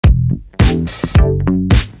Today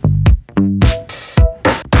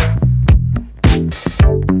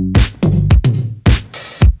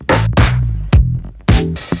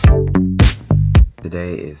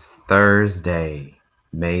is Thursday,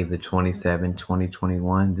 May the 27th,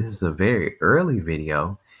 2021. This is a very early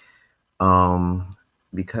video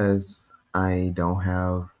because I'm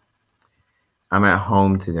at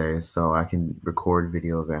home today, so I can record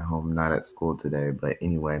videos at home, not at school today. But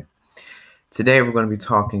anyway, today we're going to be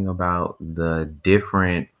talking about the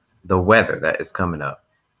weather that is coming up.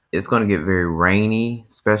 It's going to get very rainy,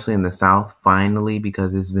 especially in the south finally,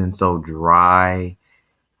 because it's been so dry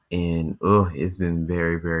and it's been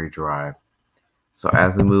very, very dry. So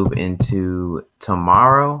as we move into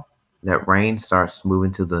tomorrow, that rain starts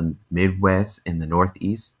moving to the Midwest and the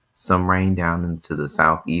Northeast. Some rain down into the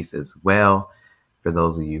Southeast as well. For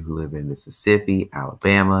those of you who live in Mississippi,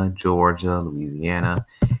 Alabama, Georgia, Louisiana.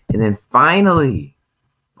 And then finally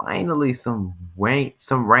some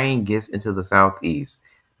rain gets into the Southeast.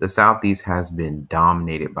 The Southeast has been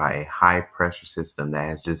dominated by a high pressure system that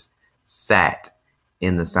has just sat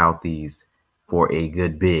in the Southeast for a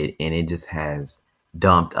good bit, and it just has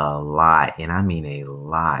dumped a lot, and I mean a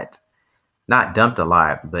lot. Not dumped a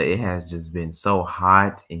lot, but it has just been so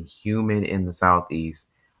hot and humid in the Southeast.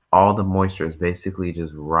 All the moisture is basically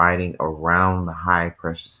just riding around the high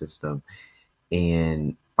pressure system,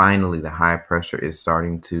 and finally the high pressure is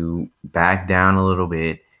starting to back down a little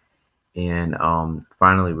bit, and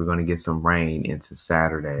finally we're going to get some rain into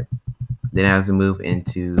Saturday. Then as we move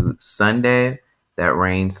into Sunday, that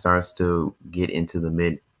rain starts to get into the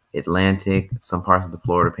mid-Atlantic. Some parts of the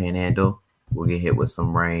Florida Panhandle will get hit with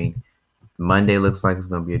some rain. Monday looks like it's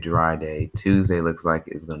going to be a dry day. Tuesday looks like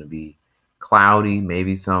it's going to be cloudy,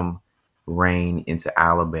 maybe some rain into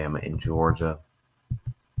Alabama and Georgia.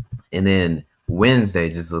 And then Wednesday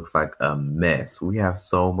just looks like a mess. We have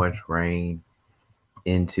so much rain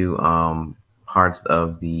into parts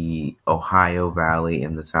of the Ohio Valley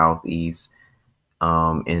in the Southeast.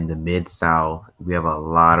 In the Mid-South, we have a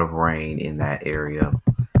lot of rain in that area.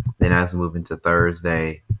 Then as we move into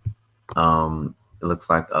Thursday, it looks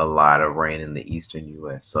like a lot of rain in the eastern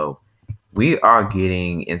U.S. So we are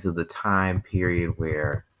getting into the time period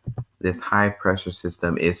where this high pressure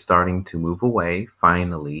system is starting to move away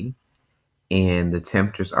finally, and the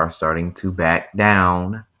temperatures are starting to back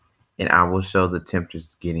down. And I will show the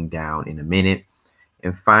temperatures getting down in a minute.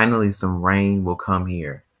 And finally, some rain will come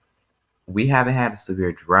here. We haven't had a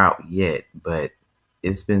severe drought yet, but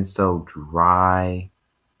it's been so dry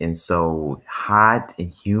and so hot and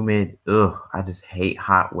humid. I just hate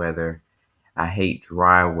hot weather. I hate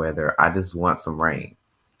dry weather. I just want some rain.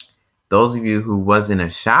 Those of you who was in a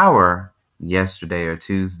shower yesterday or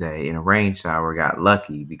Tuesday in a rain shower got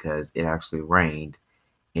lucky because it actually rained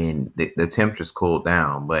and the temperatures cooled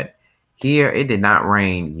down. But here it did not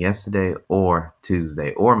rain yesterday or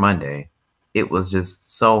Tuesday or Monday. It was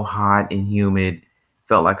just so hot and humid.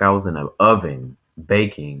 Felt like I was in an oven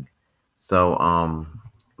baking. So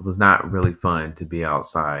it was not really fun to be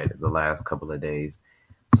outside the last couple of days.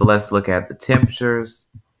 So let's look at the temperatures.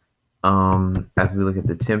 As we look at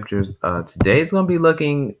the temperatures, today is going to be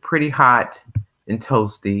looking pretty hot and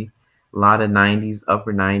toasty. A lot of 90s,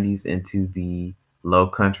 upper 90s into the low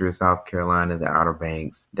country of South Carolina, the Outer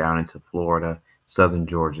Banks, down into Florida, southern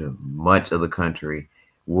Georgia. Much of the country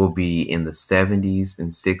will be in the 70s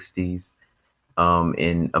and 60s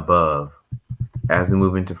and above. As we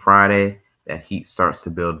move into Friday, that heat starts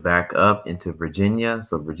to build back up into Virginia.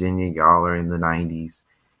 So Virginia, y'all are in the 90s.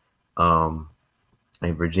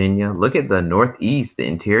 In Virginia, look at the Northeast, the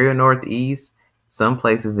interior Northeast. Some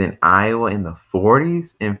places in Iowa in the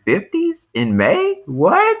 40s and 50s in May.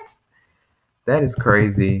 What? That is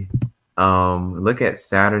crazy. Look at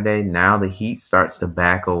Saturday. Now the heat starts to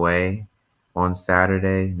back away on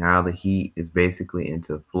Saturday. Now the heat is basically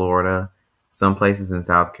into Florida. Some places in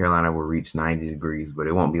South Carolina will reach 90 degrees, but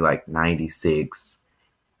it won't be like 96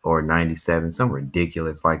 or 97, something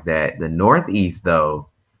ridiculous like that. The Northeast, though,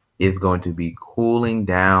 is going to be cooling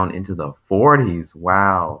down into the 40s.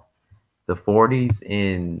 Wow. The 40s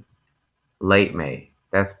in late May.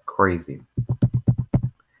 That's crazy.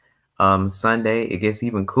 Sunday, it gets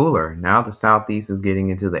even cooler. Now the Southeast is getting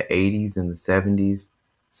into the 80s and the 70s.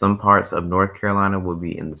 Some parts of North Carolina will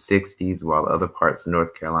be in the 60s, while other parts of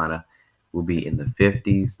North Carolina will be in the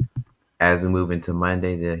 50s. As we move into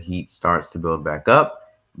Monday, the heat starts to build back up,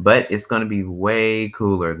 but it's going to be way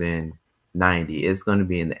cooler than 90. It's going to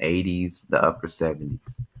be in the 80s, the upper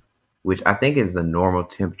 70s, which I think is the normal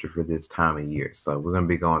temperature for this time of year. So we're going to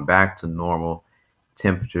be going back to normal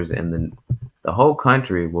temperatures, and the whole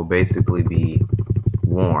country will basically be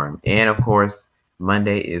warm. And of course,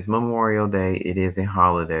 Monday is Memorial Day. It is a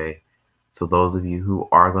holiday. So those of you who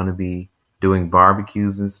are going to be doing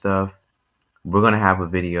barbecues and stuff, we're going to have a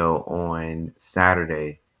video on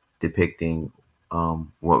Saturday depicting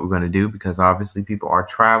what we're going to do, because obviously people are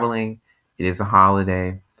traveling. It is a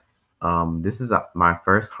holiday. This is my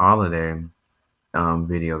first holiday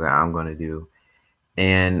video that I'm going to do.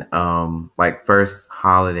 And like first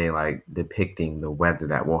holiday, like depicting the weather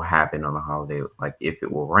that will happen on the holiday, like if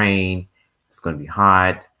it will rain, it's going to be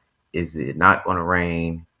hot, is it not going to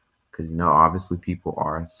rain, because obviously people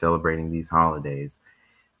are celebrating these holidays.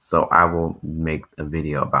 So I will make a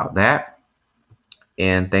video about that.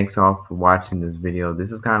 And thanks all for watching this video.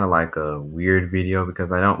 This is kind of like a weird video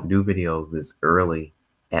because I don't do videos this early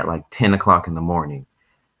at like 10 o'clock in the morning.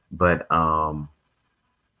 But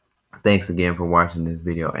thanks again for watching this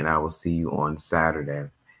video, and I will see you on Saturday,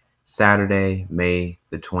 May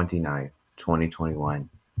the 29th, 2021.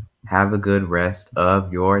 Have a good rest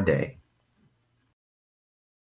of your day.